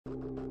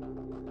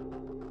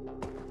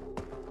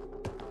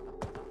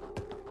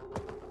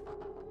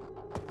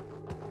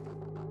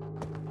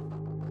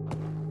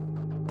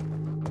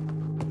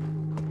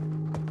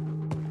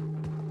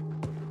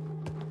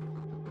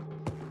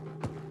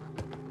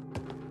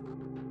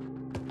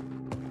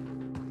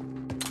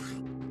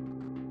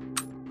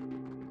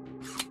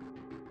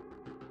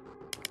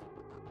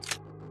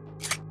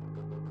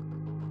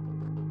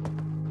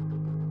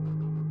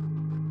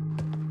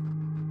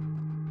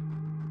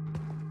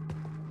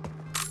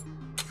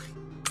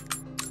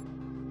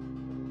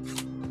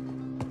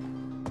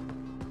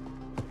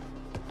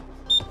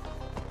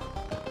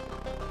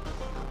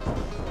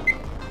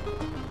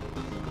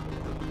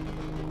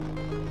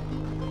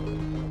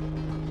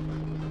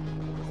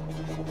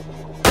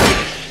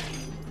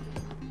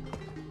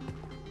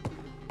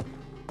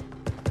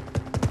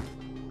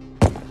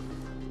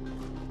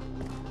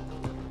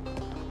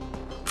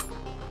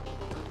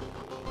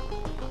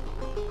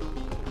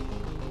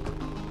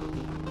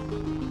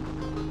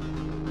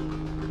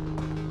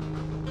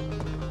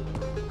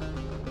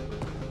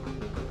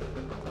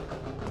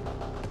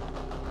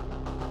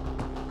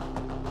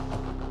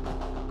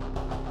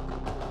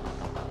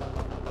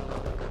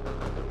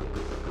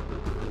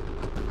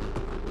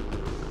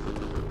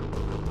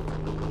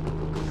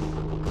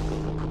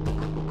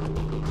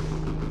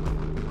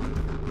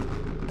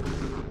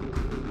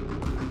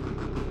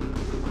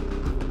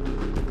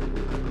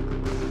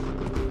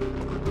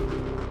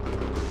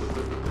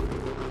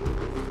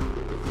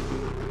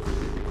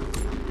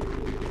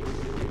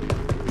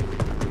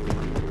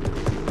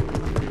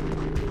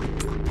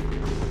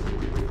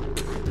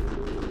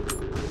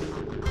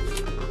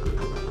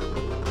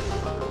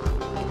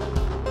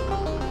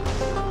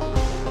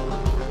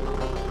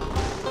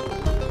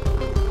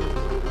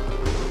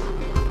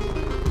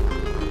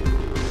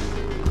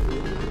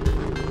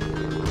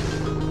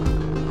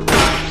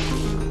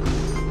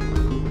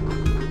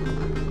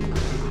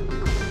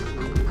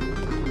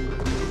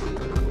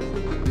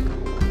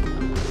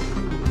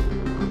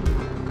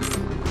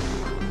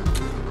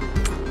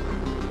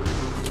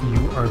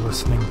are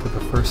listening to the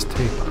first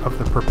tape of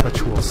the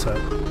Perpetual set.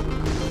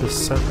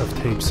 This set of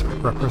tapes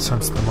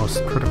represents the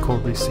most critical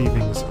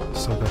receivings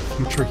so that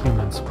future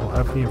humans will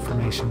have the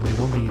information they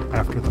will need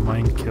after the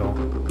mind kill.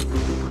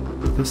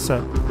 This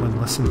set, when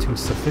listened to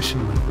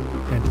sufficiently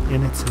and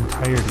in its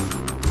entirety,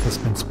 has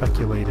been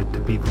speculated to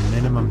be the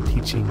minimum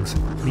teachings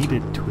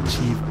needed to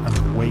achieve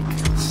an awake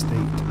state.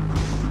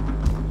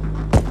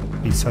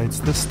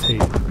 Besides this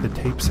tape, the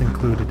tapes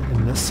included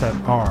in this set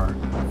are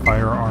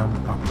Firearm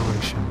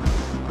Operation,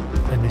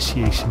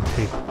 Initiation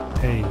Tape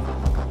A,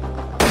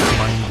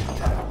 Mind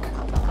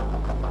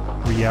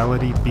Tech,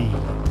 Reality B,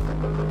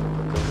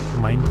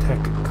 Mind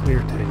Tech Clear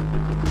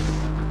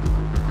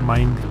Tape,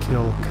 Mind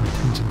Kill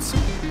Contingency,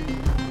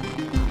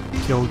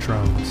 Kill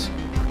Drones,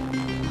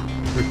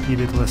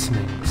 Repeated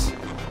Listenings,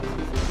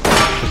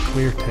 The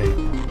Clear Tape,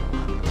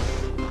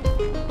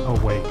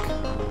 Awake.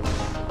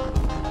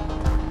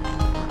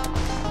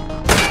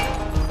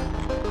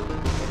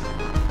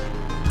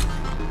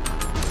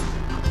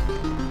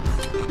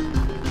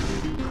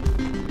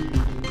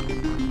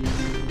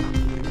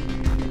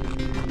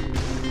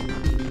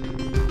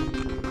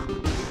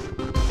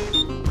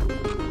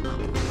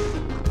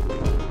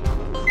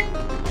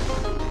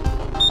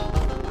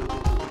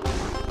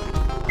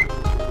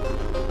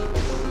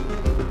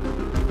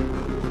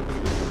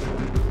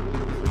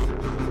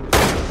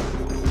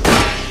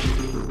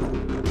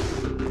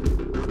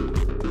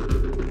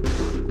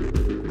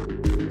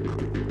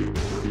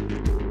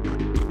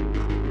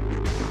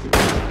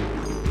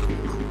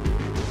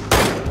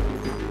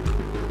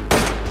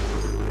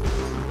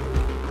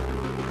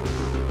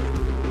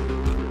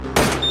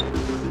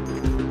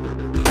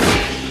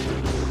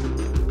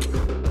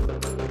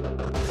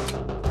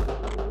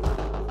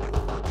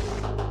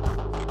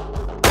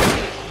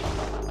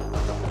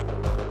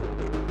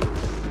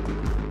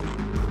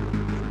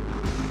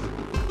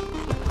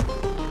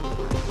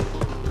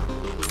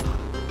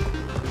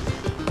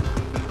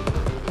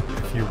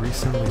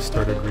 Recently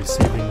started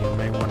receiving, you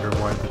may wonder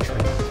why the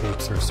training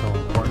tapes are so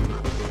important.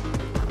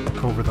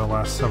 Over the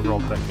last several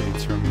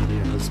decades, your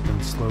media has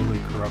been slowly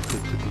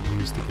corrupted to be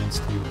used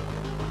against you.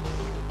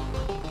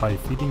 By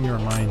feeding your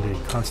mind a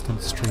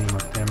constant stream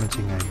of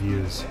damaging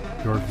ideas,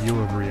 your view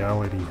of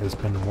reality has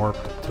been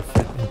warped to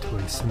fit into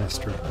a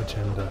sinister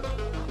agenda.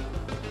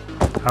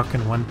 How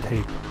can one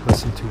tape,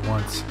 listened to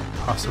once,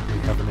 possibly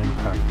have an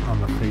impact on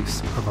the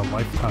face of a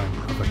lifetime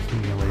of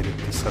accumulated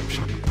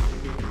deception?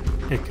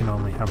 It can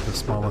only have the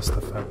smallest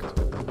effect,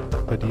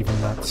 but even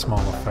that small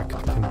effect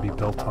can be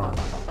built on.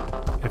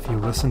 If you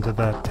listen to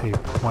that tape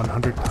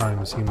 100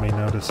 times, you may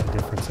notice a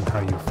difference in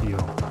how you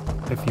feel.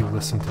 If you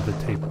listen to the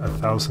tape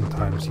 1,000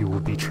 times, you will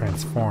be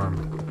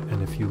transformed,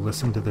 and if you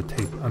listen to the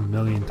tape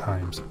 1,000,000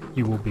 times,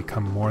 you will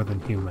become more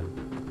than human,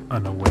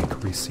 an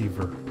awake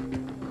receiver.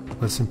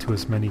 Listen to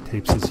as many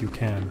tapes as you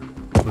can.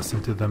 Listen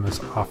to them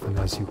as often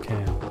as you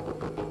can.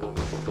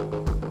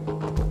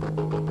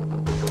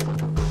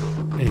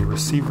 A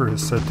receiver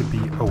is said to be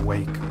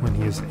awake when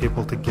he is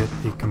able to get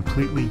a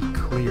completely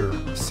clear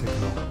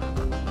signal,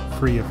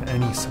 free of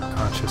any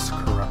subconscious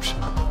corruption.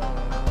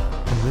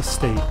 In this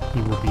state,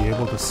 he will be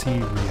able to see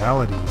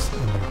realities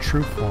in their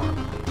true form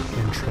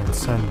and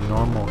transcend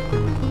normal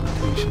human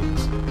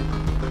limitations.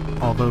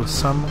 Although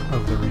some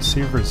of the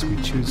receivers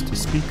we choose to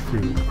speak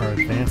through are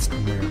advanced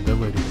in their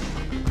ability,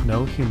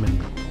 no human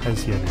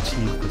has yet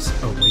achieved this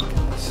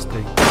awakened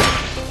state.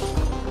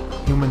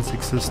 Humans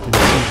exist in two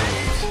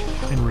ways.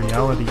 In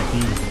reality B,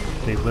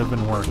 they live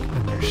and work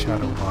in their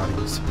shadow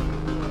bodies.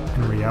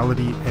 In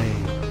reality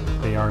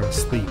A, they are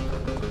asleep,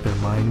 their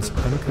minds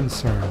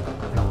unconcerned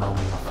and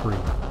roaming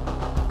free.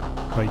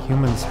 But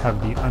humans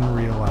have the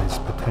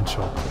unrealized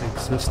potential to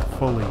exist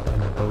fully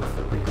in both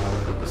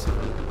realities.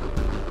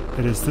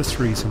 It is this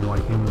reason why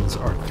humans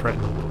are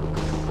threatened.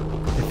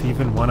 If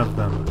even one of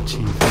them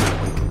achieved an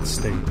awakened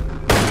state,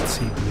 they would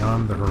see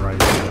beyond the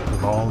horizon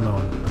of all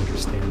known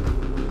understanding.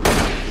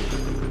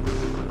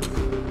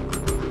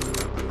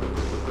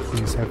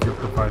 Please have your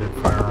provided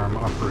firearm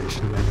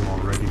operation manual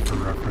ready for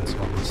reference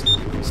while listening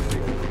to this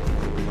tape.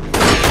 The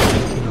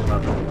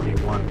 1911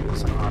 A1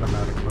 is an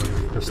automatic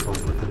loading pistol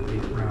with an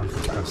 8-round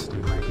capacity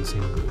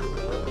magazine.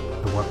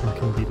 The weapon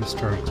can be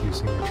discharged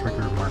using a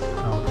trigger marked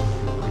out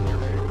in your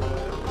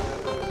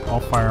manual.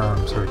 All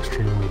firearms are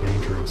extremely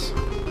dangerous.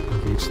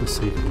 Engage the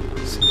safety,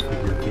 see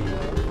Figure B,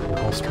 and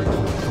holster in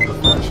the Hilda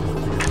fashion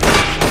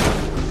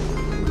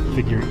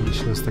Figure E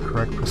shows the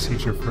correct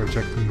procedure for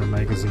ejecting the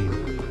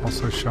magazine,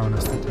 also shown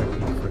as the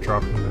technique for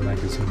dropping the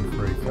magazine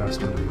for a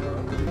faster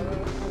reload.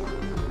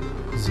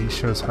 Z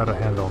shows how to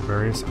handle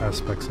various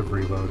aspects of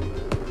reloading.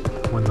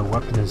 When the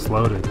weapon is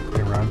loaded,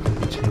 a round can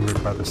be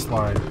chambered by the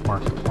slide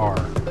marked R.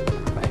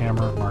 The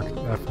hammer marked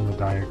F in the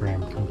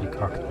diagram can be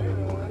cocked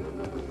manually.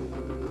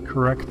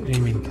 Correct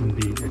aiming can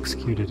be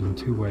executed in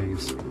two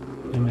ways.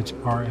 Image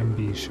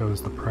RMB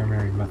shows the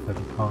primary method,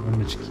 while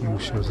Image Q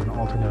shows an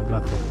alternate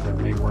method that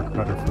may work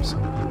better for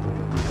some people.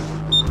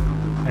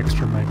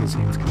 Extra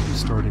magazines can be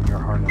stored in your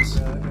harness.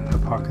 The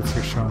pockets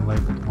are shown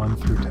labeled 1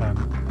 through 10.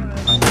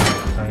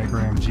 Finally,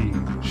 diagram G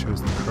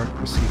shows the correct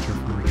procedure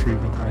for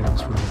retrieving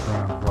items from the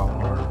ground.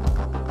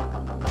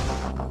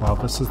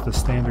 this is the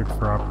standard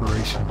for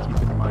operation,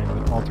 keep in mind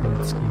that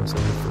alternate schemes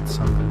may fit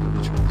some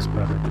individuals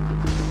better.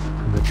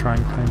 In the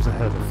trying times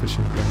ahead,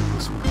 efficient gun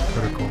use will be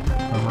critical.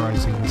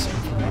 Memorizing this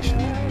information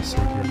may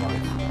save your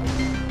life.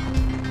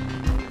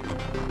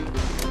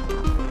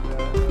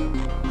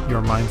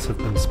 Your minds have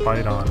been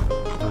spied on.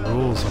 The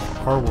rules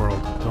of our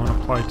world don't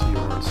apply to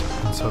yours,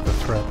 and so the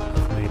threat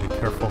have made a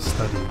careful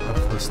study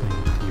of listening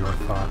to your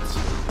thoughts.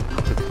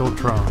 The kill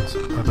drones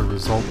are the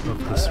result of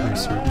this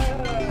research.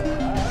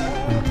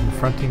 When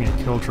confronting a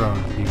kill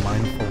drone, be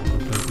mindful of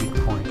their weak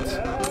points.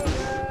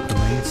 The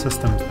main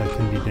systems that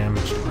can be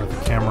damaged are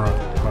the camera,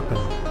 weapon,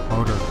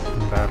 motor,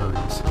 and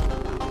batteries.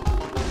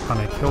 On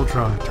a kill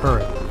drone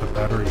turret, the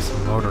batteries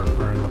and motor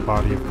are in the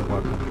body of the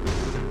weapon.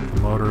 The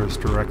motor is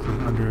directly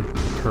under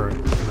the turret,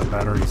 and the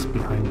batteries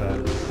behind that,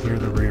 near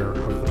the rear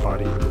of the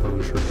body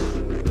enclosure.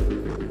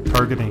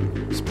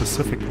 Targeting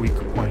specific weak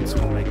points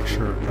will make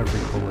sure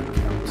every bullet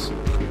counts.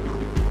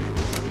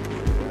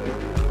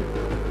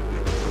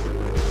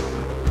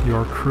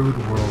 Your crude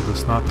world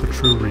is not the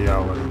true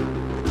reality.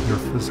 Your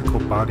physical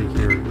body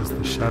here is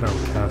the shadow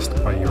cast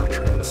by your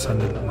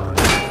transcendent mind.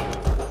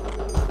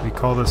 We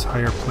call this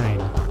higher plane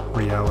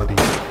Reality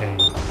A,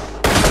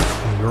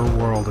 and your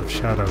world of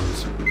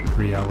shadows,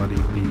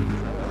 Reality B.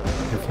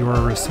 If you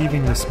are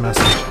receiving this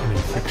message in a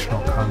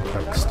fictional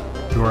context,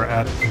 you are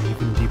at an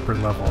even deeper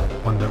level,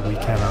 one that we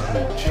cannot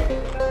reach.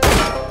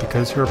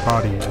 Because your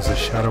body is a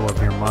shadow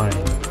of your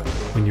mind,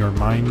 when your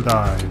mind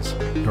dies,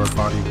 your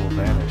body will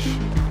vanish.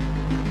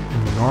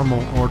 In the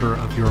normal order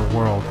of your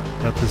world,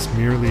 death is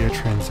merely a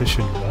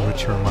transition in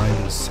which your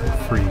mind is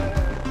set free.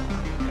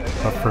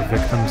 But for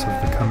victims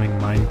of the coming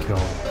mind kill,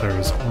 there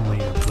is only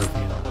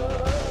oblivion.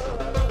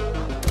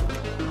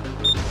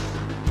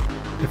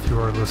 If you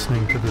are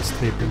listening to this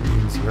tape, it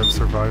means you have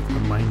survived the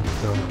mind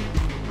kill.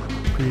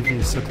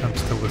 Previous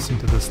attempts to listen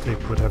to this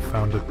tape would have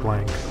found it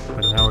blank,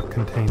 but now it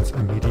contains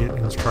immediate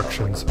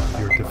instructions of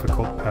your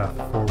difficult path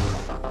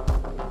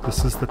forward.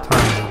 This is the time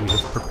that we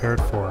have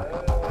prepared for.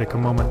 Take a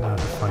moment now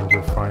to find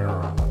your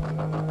firearm.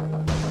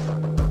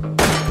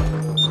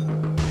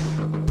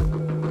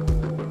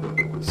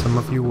 Some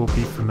of you will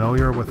be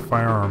familiar with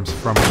firearms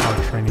from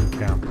our training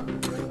camp,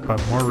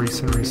 but more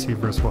recent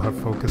receivers will have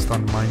focused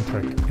on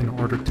Mindtech in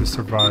order to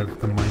survive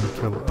the Mind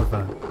Kill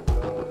event.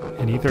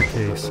 In either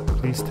case,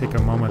 please take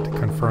a moment to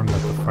confirm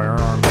that the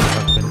firearm you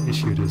have been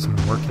issued is in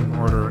working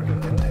order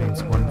and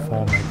contains one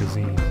full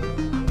magazine.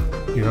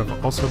 You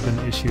have also been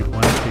issued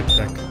one tape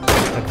deck,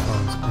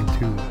 headphones, and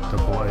 2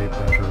 AA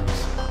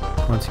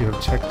batteries. Once you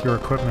have checked your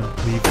equipment,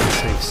 leave the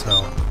safe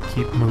cell.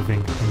 Keep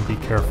moving and be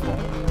careful.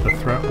 The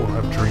threat will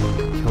have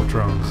dreamed kill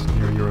drones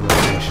near your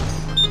location.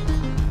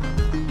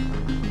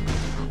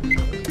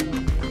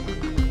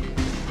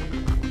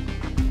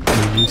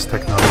 We use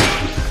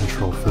technology to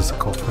control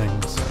physical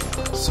things.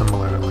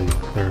 Similarly,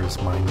 there is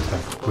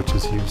Mindtech, which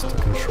is used to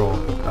control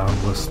the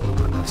boundless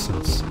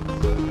luminescence.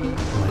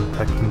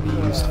 Mindtech can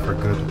be used for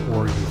good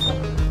or evil.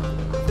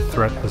 The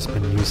threat has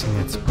been using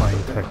its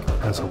Mindtech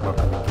as a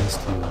weapon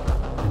against you,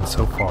 and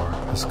so far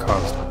has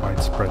caused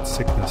widespread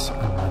sickness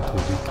and mental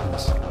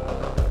weakness.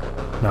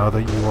 Now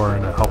that you are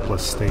in a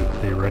helpless state,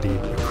 they ready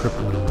a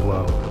crippling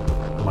blow,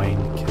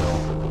 mind kill.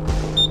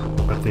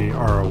 But they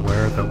are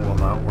aware that will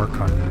not work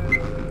on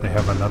you. They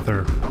have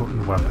another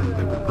potent weapon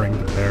they will bring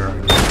to bear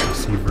against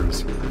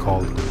receivers,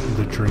 called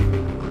the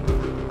dreaming.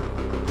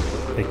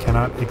 They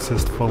cannot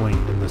exist fully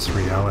in this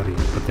reality,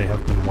 but they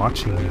have been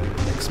watching you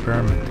and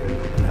experimenting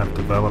and have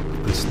developed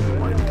this new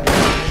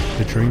mindset.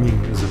 The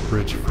dreaming is a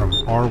bridge from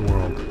our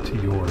world to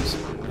yours,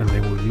 and they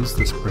will use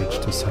this bridge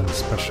to send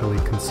specially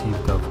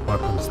conceived of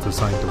weapons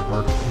designed to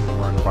work in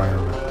your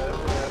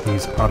environment.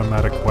 These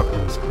automatic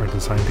weapons are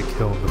designed to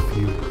kill the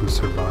few who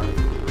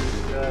survive.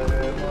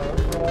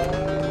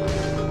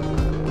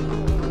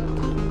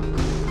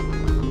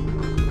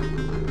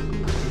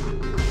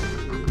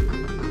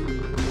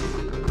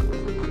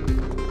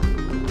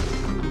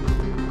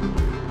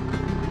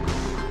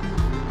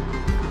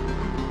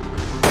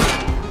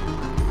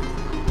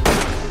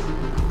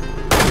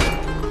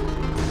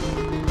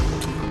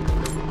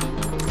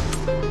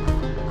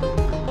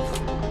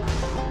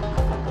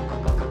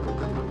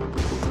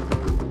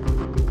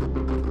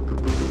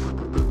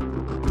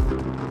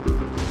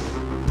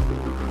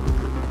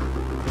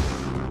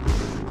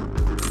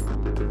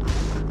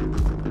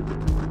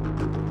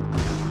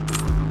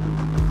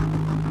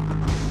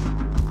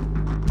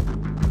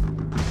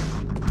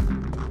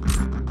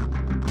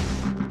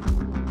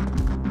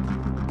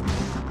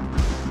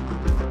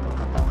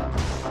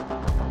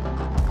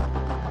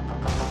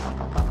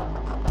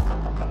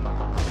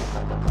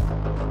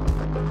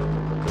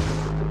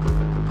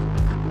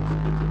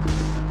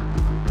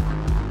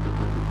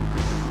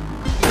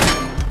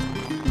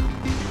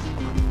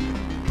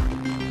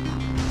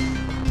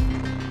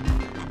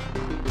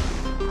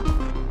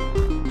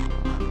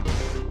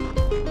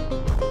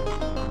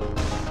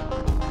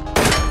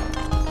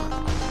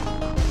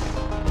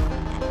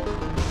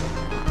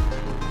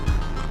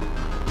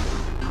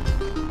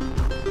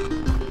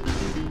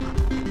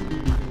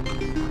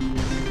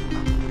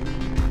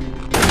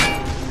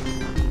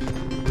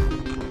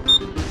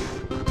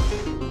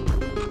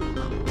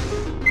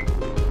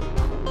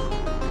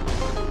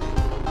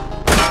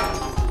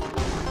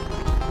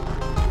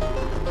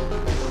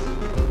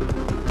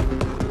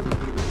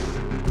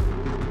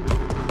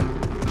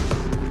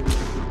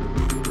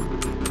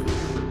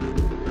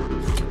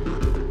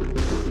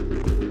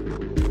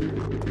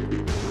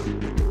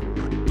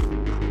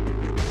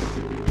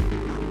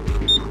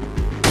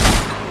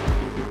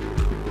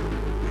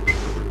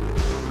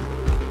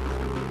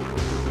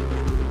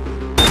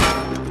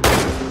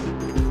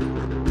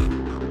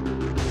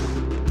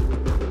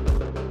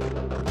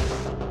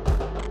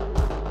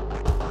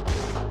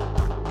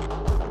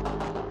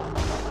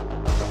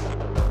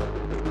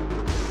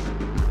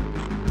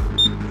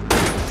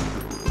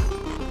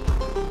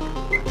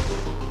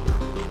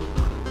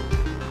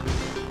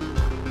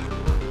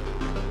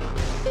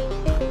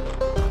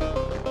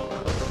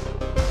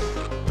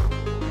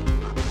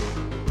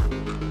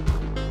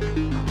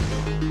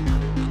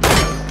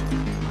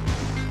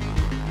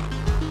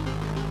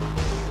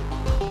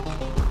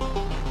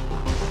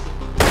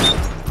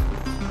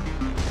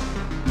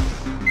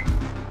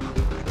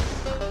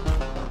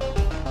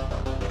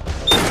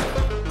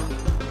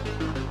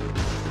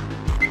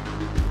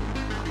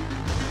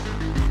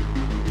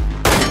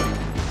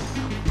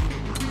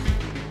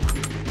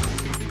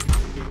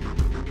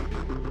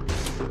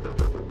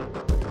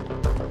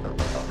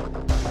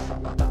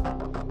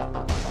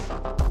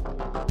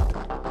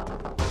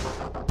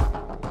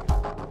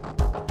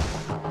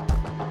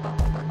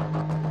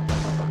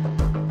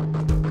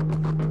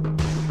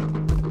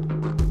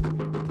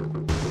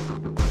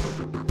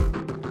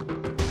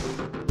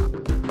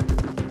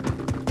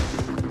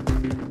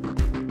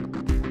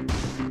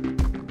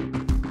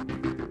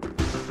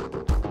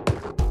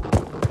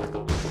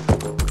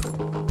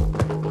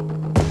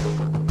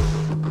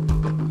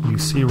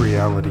 see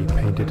reality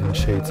painted in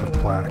shades of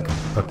black,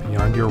 but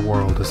beyond your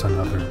world is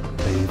another,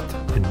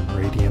 bathed in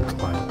radiant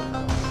light.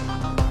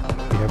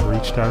 We have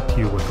reached out to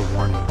you with a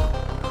warning.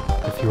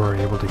 If you are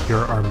able to hear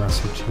our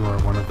message, you are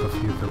one of the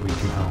few that we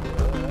can help.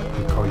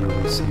 We call you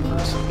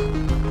receivers.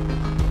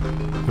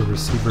 The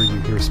receiver you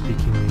hear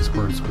speaking these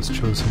words was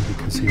chosen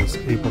because he is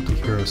able to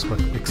hear us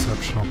with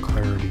exceptional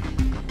clarity.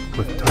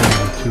 With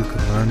time, you too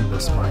could learn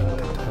this mind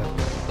to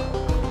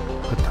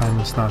tech. But time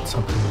is not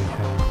something we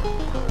have.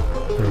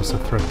 There is a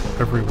threat to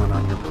everyone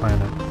on your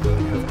planet,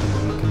 and we have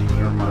been weakening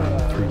your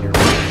mind through your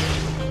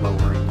mind,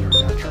 lowering your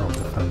natural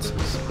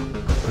defenses.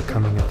 The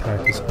coming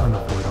attack is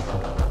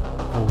unavoidable.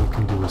 All we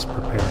can do is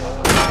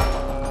prepare.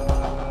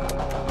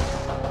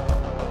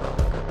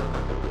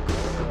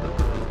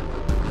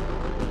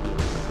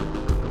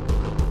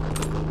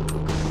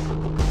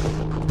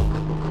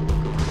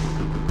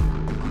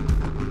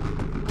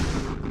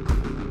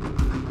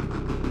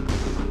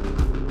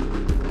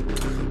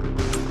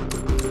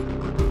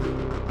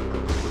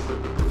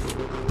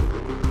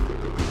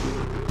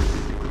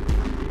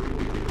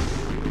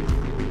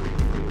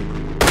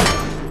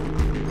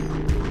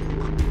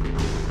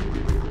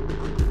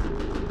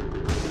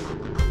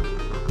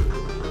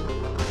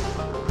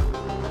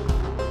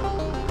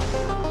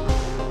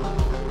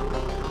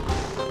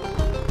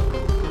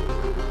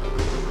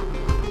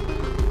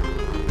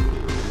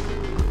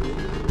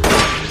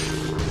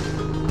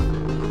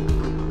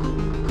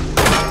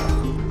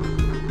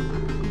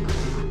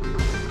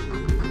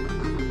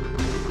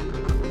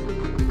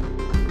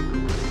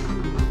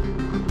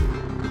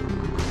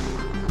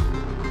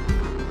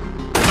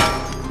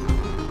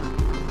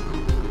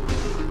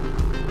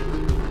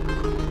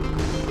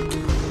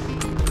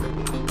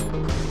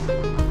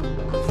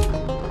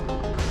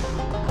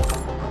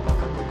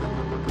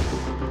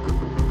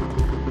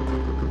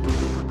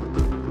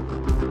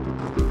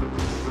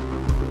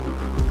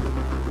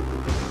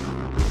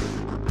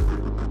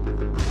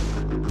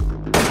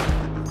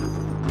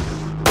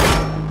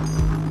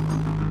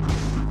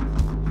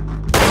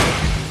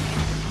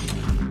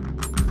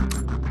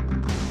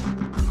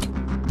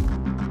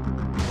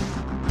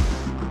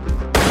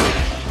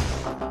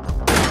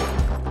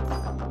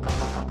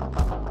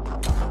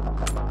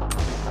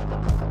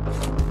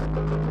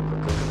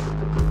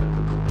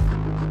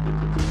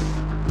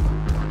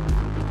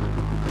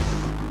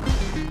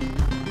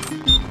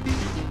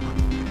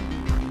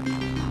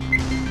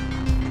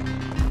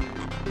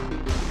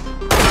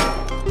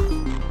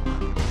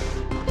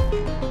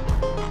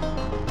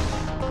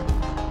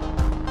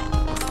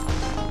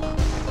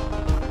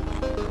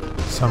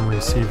 Some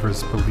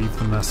receivers believe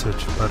the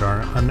message but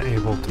are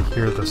unable to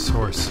hear the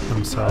source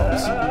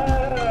themselves.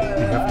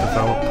 We have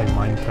developed a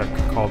mind tech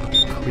called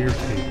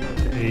ClearTape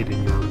to aid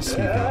in your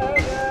receiving.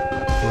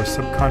 Your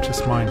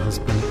subconscious mind has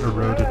been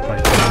eroded by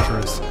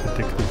dangerous,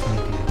 addictive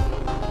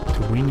media.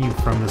 To wean you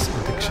from this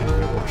addiction,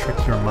 we will trick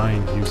your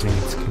mind using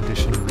its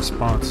conditioned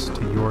response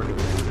to your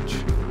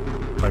advantage.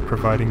 By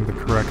providing the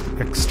correct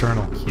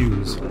external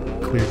cues,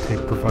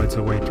 ClearTape provides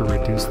a way to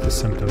reduce the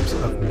symptoms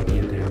of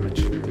media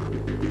damage.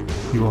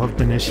 You will have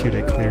been issued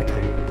a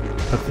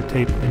ClearTape. Put the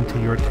tape into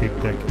your tape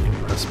deck and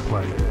press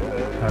play.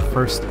 At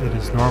first, it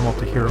is normal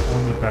to hear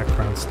only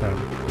background static.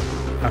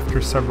 After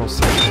several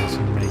seconds,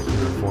 you may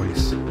hear a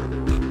voice.